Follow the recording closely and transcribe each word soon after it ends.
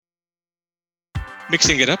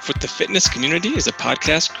Mixing It Up with the Fitness Community is a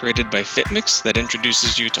podcast created by FitMix that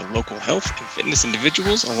introduces you to local health and fitness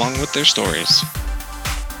individuals along with their stories.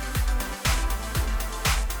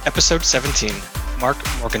 Episode 17, Mark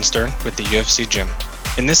Morgenstern with the UFC Gym.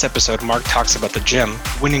 In this episode, Mark talks about the gym,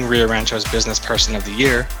 winning Rio Rancho's Business Person of the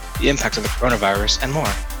Year, the impact of the coronavirus, and more.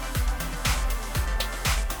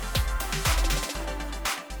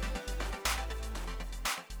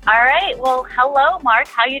 All right. Well, hello, Mark.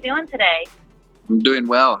 How are you doing today? I'm doing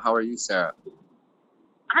well. How are you, Sarah?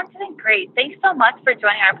 I'm doing great. Thanks so much for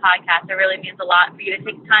joining our podcast. It really means a lot for you to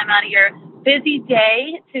take time out of your busy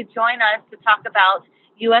day to join us to talk about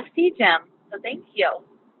UFC Gym. So thank you.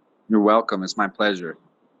 You're welcome. It's my pleasure.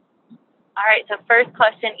 All right. So first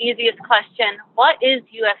question, easiest question. What is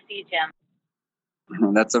UFC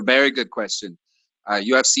Gym? That's a very good question.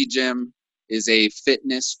 UFC Gym is a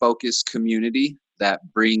fitness-focused community that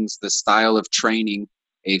brings the style of training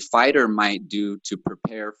a fighter might do to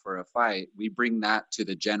prepare for a fight. We bring that to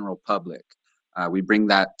the general public. We bring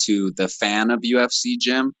that to the fan of UFC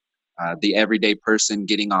Gym, the everyday person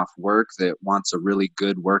getting off work that wants a really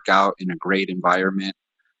good workout in a great environment.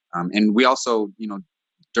 And we also,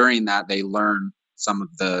 during that, they learn some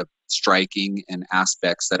of the striking and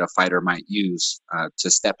aspects that a fighter might use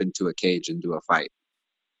to step into a cage and do a fight.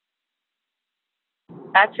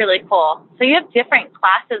 That's really cool. So you have different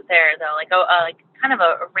classes there, though, like kind of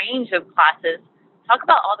a range of classes. Talk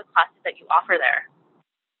about all the classes that you offer there.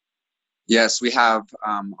 Yes, we have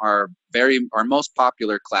our most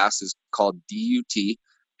popular class is called DUT.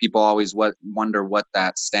 People always wonder what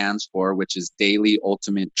that stands for, which is Daily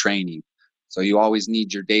Ultimate Training. So you always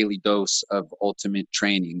need your daily dose of ultimate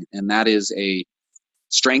training, and that is a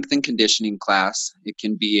strength and conditioning class. It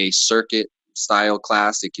can be a circuit style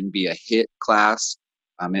class. It can be a HIIT class.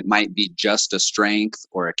 It might be just a strength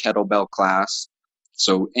or a kettlebell class.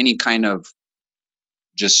 So any kind of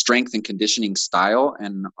just strength and conditioning style,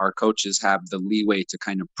 and our coaches have the leeway to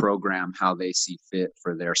kind of program how they see fit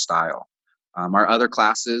for their style. Our other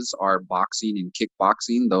classes are boxing and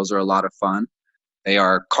kickboxing. Those are a lot of fun. They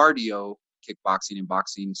are cardio kickboxing and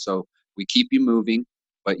boxing. So we keep you moving,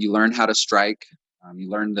 but you learn how to strike. You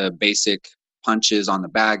learn the basic punches on the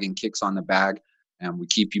bag and kicks on the bag, and we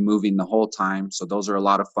keep you moving the whole time. So those are a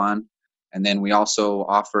lot of fun. And then we also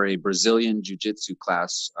offer a Brazilian Jiu-Jitsu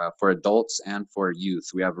class for adults and for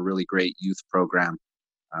youth. We have a really great youth program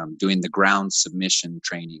doing the ground submission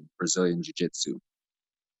training, Brazilian Jiu-Jitsu.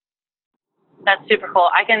 That's super cool.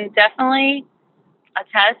 I can definitely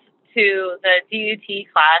attest to the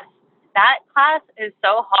DUT class. That class is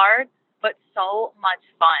so hard, but so much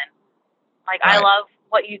fun. Like, right. I love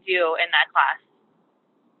what you do in that class.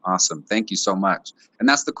 Awesome. Thank you so much. And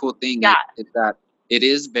that's the cool thing. Yeah. Is that it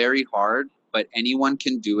is very hard, but anyone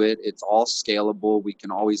can do it. It's all scalable. We can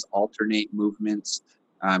always alternate movements.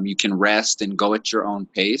 You can rest and go at your own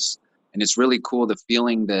pace. And it's really cool, the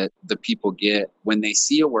feeling that the people get when they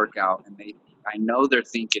see a workout, and I know they're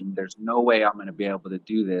thinking, there's no way I'm going to be able to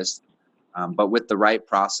do this. But with the right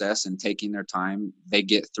process and taking their time, they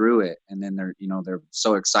get through it. And then they're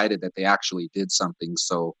so excited that they actually did something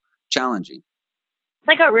so challenging. It's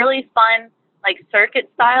like a really fun, like, circuit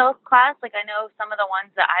style class. Like, I know some of the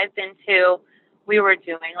ones that I've been to, we were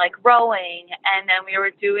doing like rowing, and then we were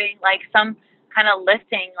doing like some kind of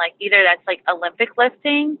lifting, like either that's like Olympic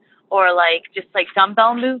lifting or like just like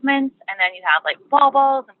dumbbell movements. And then you have like wall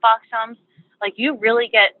balls and box jumps. Like, you really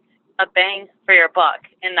get a bang for your buck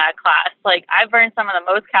in that class. Like, I've burned some of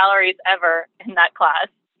the most calories ever in that class.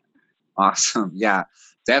 Awesome. Yeah,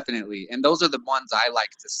 definitely. And those are the ones I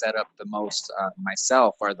like to set up the most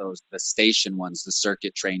myself, are the station ones, the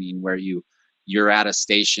circuit training, where you're at a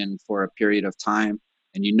station for a period of time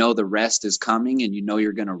and the rest is coming and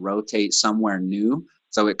you're going to rotate somewhere new.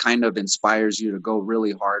 So it kind of inspires you to go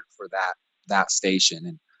really hard for that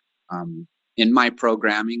station. And in my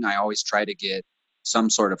programming, I always try to get some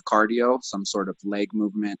sort of cardio, some sort of leg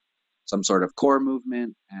movement, some sort of core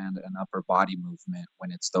movement, and an upper body movement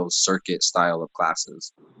when it's those circuit style of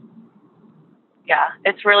classes. Yeah,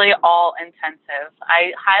 it's really all intensive.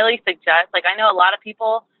 I highly suggest, like, I know a lot of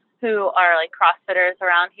people who are like CrossFitters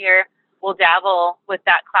around here will dabble with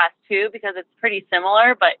that class too, because it's pretty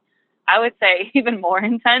similar, but I would say even more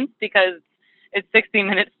intense because it's 60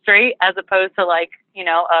 minutes straight as opposed to like,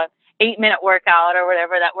 a 8-minute workout or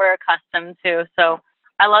whatever that we're accustomed to. So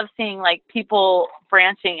I love seeing like people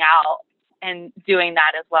branching out and doing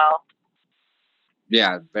that as well.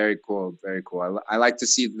 Yeah, very cool. Very cool. I like to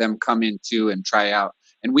see them come in too and try out.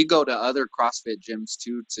 And we go to other CrossFit gyms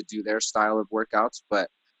too to do their style of workouts. But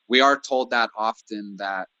we are told that often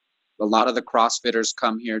that A lot of the CrossFitters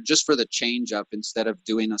come here just for the change up instead of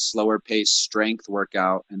doing a slower paced strength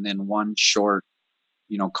workout and then one short,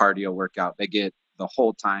 cardio workout. They get the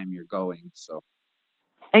whole time you're going. So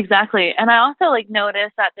Exactly. And I also like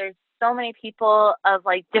noticed that there's so many people of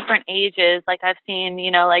like different ages. Like I've seen,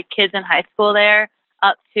 like kids in high school there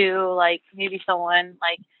up to like maybe someone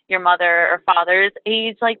like your mother or father's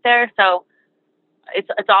age like there. So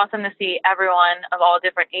it's awesome to see everyone of all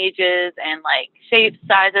different ages and like shapes,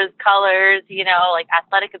 sizes, colors, like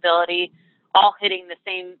athletic ability, all hitting the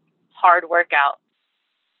same hard workout.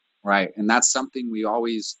 right. And that's something we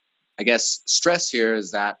always, I guess, stress here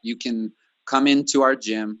is that you can come into our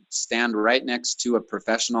gym, stand right next to a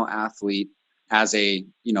professional athlete as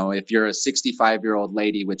if you're a 65-year-old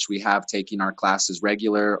lady, which we have taking our classes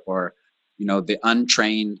regular, or, the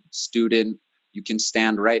untrained student, you can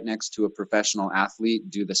stand right next to a professional athlete,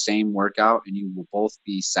 do the same workout, and you will both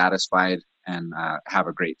be satisfied and have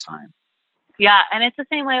a great time. Yeah, and it's the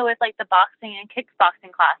same way with like the boxing and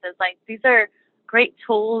kickboxing classes. Like these are great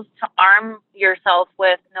tools to arm yourself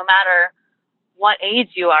with no matter what age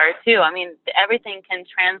you are too. I mean, everything can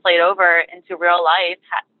translate over into real life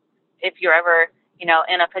if you're ever, in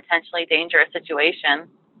a potentially dangerous situation.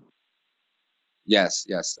 Yes,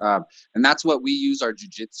 yes. And that's what we use our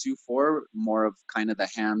jujitsu for, more of kind of the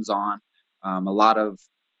hands-on. A lot of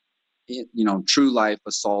true life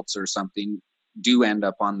assaults or something do end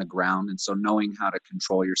up on the ground, and so knowing how to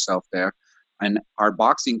control yourself there. And our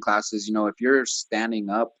boxing classes, if you're standing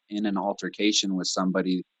up in an altercation with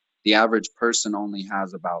somebody, the average person only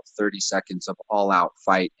has about 30 seconds of all out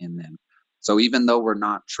fight in them. So even though we're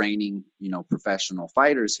not training professional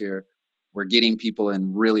fighters here, we're getting people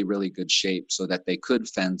in really, really good shape so that they could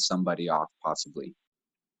fend somebody off possibly.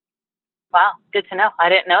 Wow, good to know. I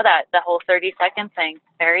didn't know that, the whole 30-second thing.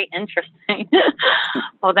 Very interesting.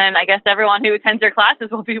 Well, then I guess everyone who attends your classes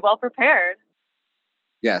will be well prepared.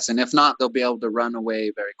 Yes, and if not, they'll be able to run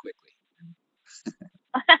away very quickly.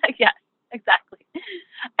 Yes, exactly.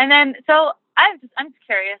 And then, so I'm just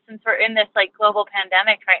curious, since we're in this like global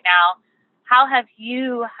pandemic right now, how have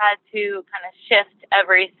you had to kind of shift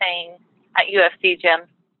everything at UFC Gym?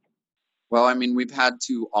 Well, I mean, we've had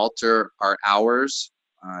to alter our hours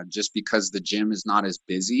just because the gym is not as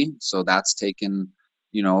busy. So that's taken,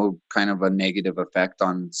 kind of a negative effect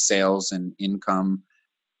on sales and income.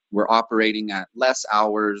 We're operating at less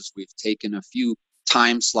hours. We've taken a few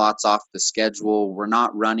time slots off the schedule. We're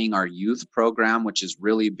not running our youth program, which is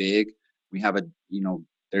really big. We have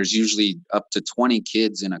there's usually up to 20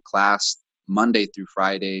 kids in a class Monday through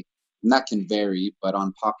Friday. And that can vary, but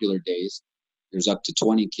on popular days, there's up to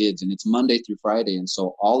 20 kids and it's Monday through Friday. And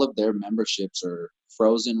so all of their memberships are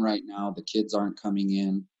frozen right now. The kids aren't coming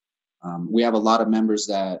in. We have a lot of members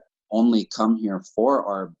that only come here for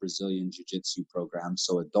our Brazilian Jiu Jitsu program.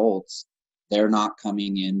 So adults, they're not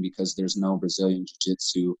coming in because there's no Brazilian Jiu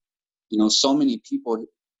Jitsu. So many people,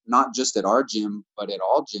 not just at our gym, but at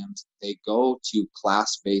all gyms, they go to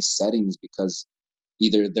class-based settings because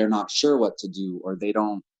either they're not sure what to do or they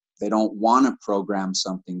don't want to program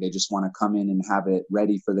something. They just want to come in and have it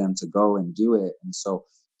ready for them to go and do it. And so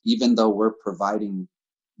even though we're providing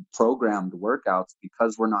programmed workouts,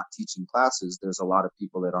 because we're not teaching classes, there's a lot of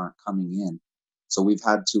people that aren't coming in. So we've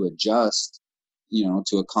had to adjust,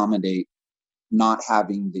 to accommodate not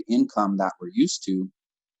having the income that we're used to,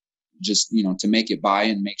 just, to make it by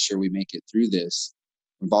and make sure we make it through this.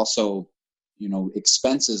 We've also,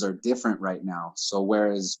 expenses are different right now. So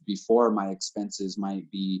whereas before my expenses might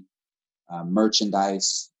be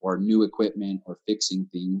merchandise or new equipment or fixing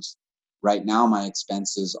things. Right now, my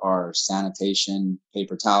expenses are sanitation,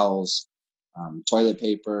 paper towels, toilet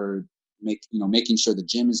paper, making sure the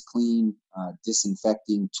gym is clean,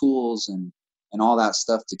 disinfecting tools, and all that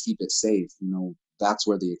stuff to keep it safe. That's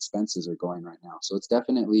where the expenses are going right now. So it's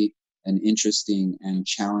definitely an interesting and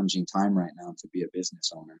challenging time right now to be a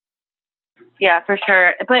business owner. Yeah, for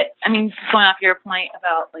sure. But I mean, just going off your point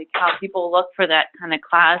about like how people look for that kind of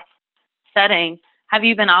class setting, have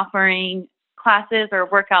you been offering classes or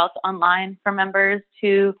workouts online for members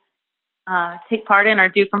to take part in or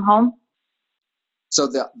do from home? So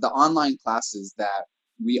the online classes that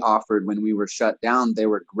we offered when we were shut down, they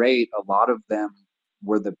were great. A lot of them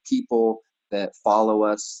were the people that follow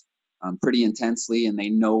us pretty intensely and they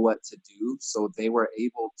know what to do. So they were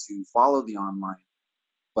able to follow the online.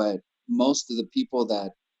 But most of the people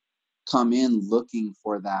that come in looking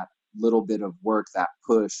for that little bit of work, that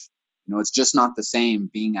push, it's just not the same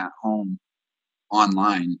being at home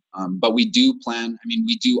online. But we do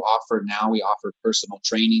we offer personal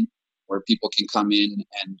training where people can come in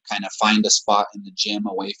and kind of find a spot in the gym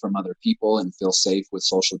away from other people and feel safe with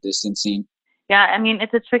social distancing. Yeah, I mean,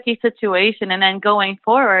 it's a tricky situation. And then going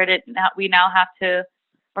forward, we now have to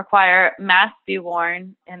require masks be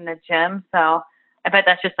worn in the gym. So I bet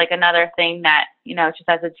that's just like another thing that, just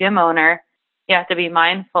as a gym owner, you have to be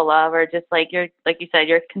mindful of, or just like you said,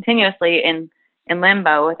 you're continuously in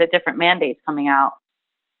limbo with the different mandates coming out.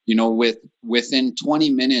 Within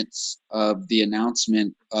 20 minutes of the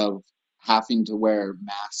announcement of having to wear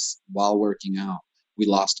masks while working out, we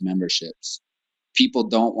lost memberships. People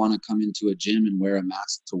don't want to come into a gym and wear a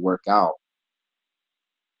mask to work out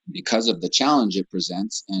because of the challenge it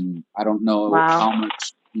presents. And I don't know Wow.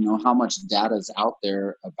 how much data is out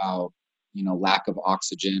there about, lack of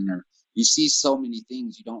oxygen, or you see so many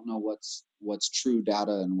things, you don't know what's true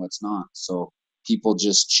data and what's not. So people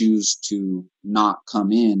just choose to not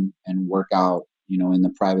come in and work out, in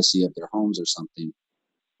the privacy of their homes or something.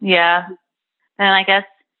 Yeah. And I guess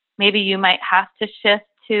maybe you might have to shift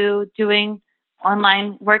to doing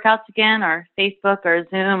online workouts again, or Facebook or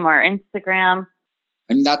Zoom or Instagram.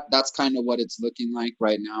 I mean, that's kind of what it's looking like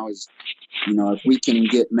right now is, if we can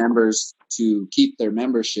get members to keep their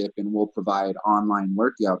membership and we'll provide online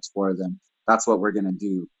workouts for them, that's what we're going to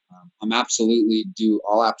do. I'll absolutely do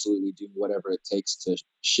whatever it takes to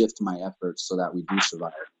shift my efforts so that we do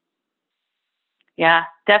survive. Yeah,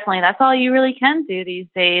 definitely. That's all you really can do these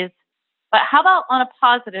days. But how about on a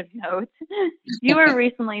positive note? You were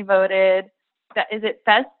recently voted, is it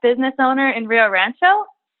best business owner in Rio Rancho?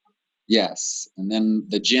 Yes. And then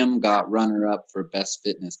the gym got runner up for best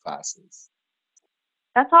fitness classes.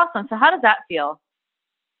 That's awesome. So how does that feel?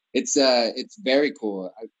 It's very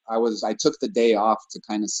cool. I took the day off to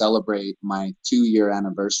kind of celebrate my 2-year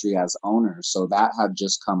anniversary as owner. So that had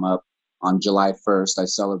just come up on July 1st. I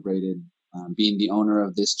celebrated being the owner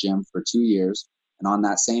of this gym for 2 years. And on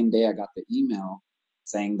that same day, I got the email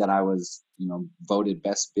saying that I was, voted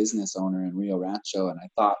best business owner in Rio Rancho. And I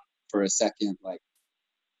thought for a second, like,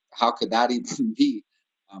 how could that even be?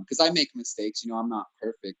 Because I make mistakes, I'm not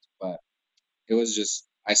perfect, but it was just,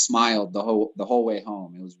 I smiled the whole way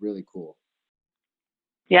home. It was really cool.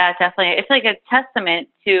 Yeah, definitely. It's like a testament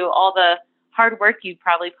to all the hard work you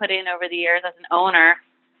probably put in over the years as an owner,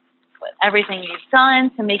 with everything you've done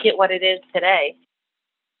to make it what it is today.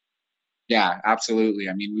 Yeah, absolutely.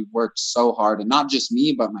 I mean, we've worked so hard, and not just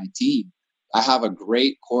me, but my team. I have a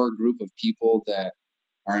great core group of people that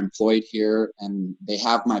are employed here, and they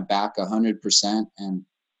have my back 100%. And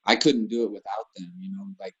I couldn't do it without them.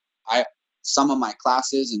 Like I, some of my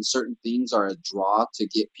classes and certain things are a draw to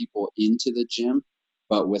get people into the gym,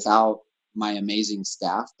 but without my amazing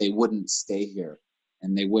staff, they wouldn't stay here,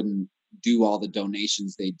 and they wouldn't do all the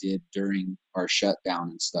donations they did during our shutdown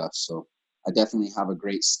and stuff. So I definitely have a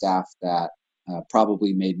great staff that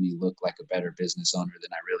probably made me look like a better business owner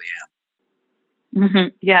than I really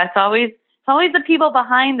am. Yeah, it's always the people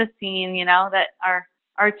behind the scene, that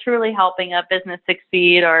are truly helping a business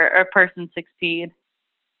succeed, or a person succeed.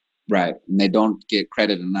 Right. And they don't get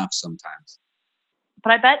credit enough sometimes.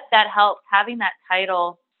 But I bet that helps having that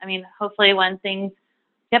title. I mean, hopefully when things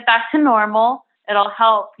get back to normal, it'll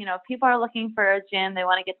help. People are looking for a gym, they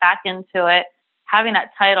want to get back into it. Having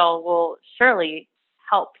that title will surely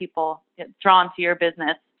help people get drawn to your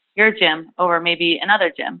business, your gym, over maybe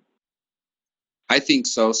another gym. I think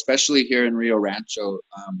so, especially here in Rio Rancho.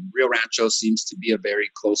 Rio Rancho seems to be a very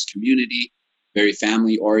close community, very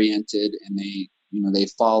family oriented, and they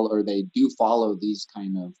do follow these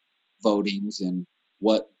kind of votings and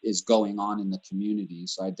what is going on in the community.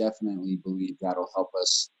 So I definitely believe that'll help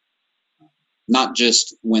us, not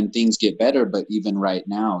just when things get better, but even right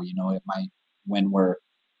now. It might, when we're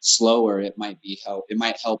slower, it might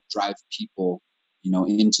help drive people,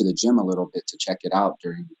 into the gym a little bit to check it out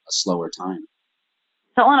during a slower time.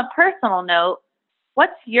 So, on a personal note,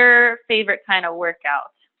 what's your favorite kind of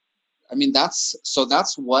workout? I mean, that's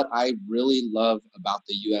what I really love about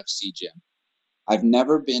the UFC gym. I've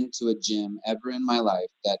never been to a gym ever in my life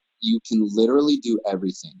that you can literally do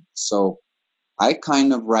everything. So I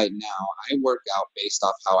kind of right now, I work out based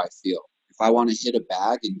off how I feel. If I want to hit a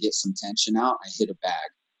bag and get some tension out, I hit a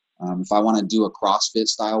bag. If I want to do a CrossFit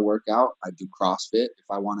style workout, I do CrossFit. If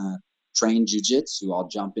I want to train jujitsu, I'll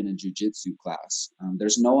jump in a jujitsu class.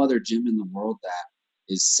 There's no other gym in the world that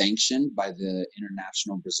is sanctioned by the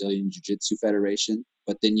International Brazilian Jiu-Jitsu Federation,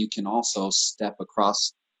 but then you can also step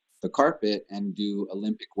across the carpet and do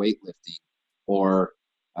Olympic weightlifting, or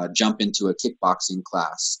jump into a kickboxing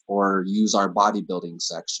class, or use our bodybuilding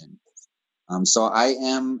section. So I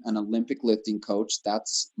am an Olympic lifting coach.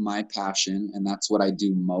 That's my passion, and that's what I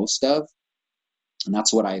do most of, and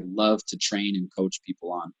that's what I love to train and coach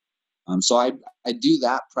people on. So I do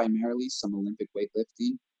that primarily, some Olympic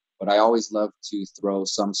weightlifting, but I always love to throw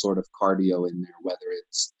some sort of cardio in there, whether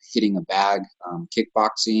it's hitting a bag,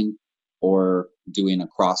 kickboxing, or doing a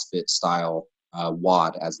CrossFit style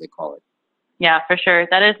WOD, as they call it. Yeah, for sure.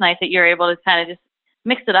 That is nice that you're able to kind of just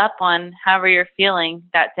mix it up on however you're feeling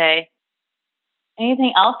that day.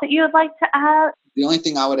 Anything else that you would like to add? The only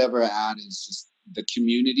thing I would ever add is just the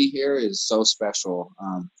community here is so special.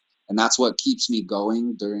 And that's what keeps me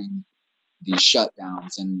going during these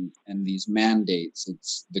shutdowns and these mandates.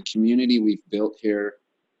 It's the community we've built here,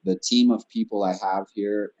 the team of people I have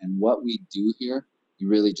here, and what we do here. You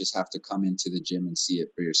really just have to come into the gym and see it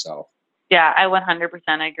for yourself. Yeah, I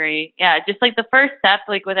 100% agree. Yeah, just like the first step,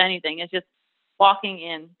 like with anything, is just walking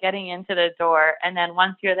in, getting into the door. And then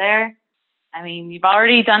once you're there, I mean, you've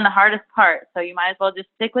already done the hardest part. So you might as well just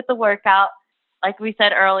stick with the workout. Like we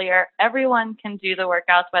said earlier, everyone can do the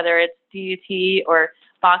workouts, whether it's DUT or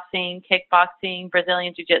boxing, kickboxing,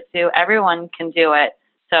 Brazilian jiu-jitsu. Everyone can do it.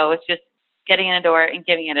 So it's just getting in the door and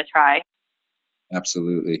giving it a try.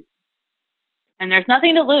 Absolutely. And there's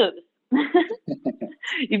nothing to lose.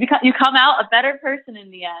 You come out a better person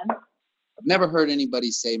in the end. I've never heard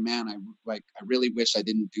anybody say, "Man, I really wish I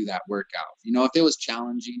didn't do that workout." If it was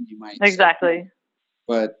challenging, you might Exactly. say,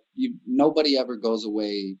 but nobody ever goes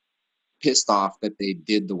away pissed off that they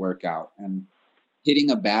did the workout. And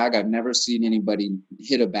hitting a bag, I've never seen anybody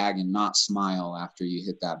hit a bag and not smile after you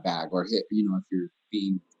hit that bag, or hit,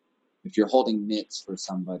 if you're holding mitts for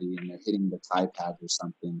somebody and they're hitting the Thai pads or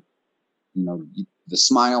something, the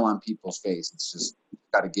smile on people's face, it's just, you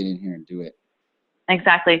got to get in here and do it.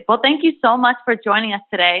 Exactly. Well, thank you so much for joining us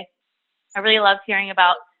today. I really loved hearing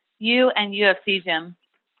about you and UFC Gym.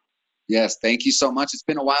 Yes, thank you so much. It's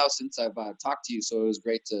been a while since I've talked to you, so it was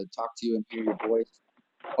great to talk to you and hear your voice.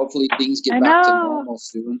 Hopefully things get back to normal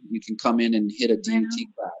soon. You can come in and hit a DUT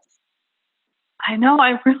class. I know.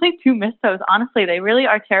 I really do miss those. Honestly, they really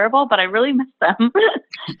are terrible, but I really miss them.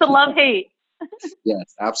 It's a love-hate.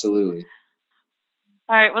 Yes, absolutely.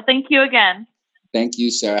 All right. Well, thank you again. Thank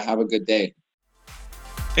you, Sarah. Have a good day.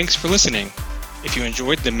 Thanks for listening. If you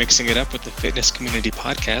enjoyed the Mixing It Up with the Fitness Community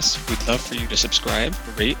podcast, we'd love for you to subscribe,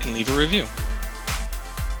 rate, and leave a review.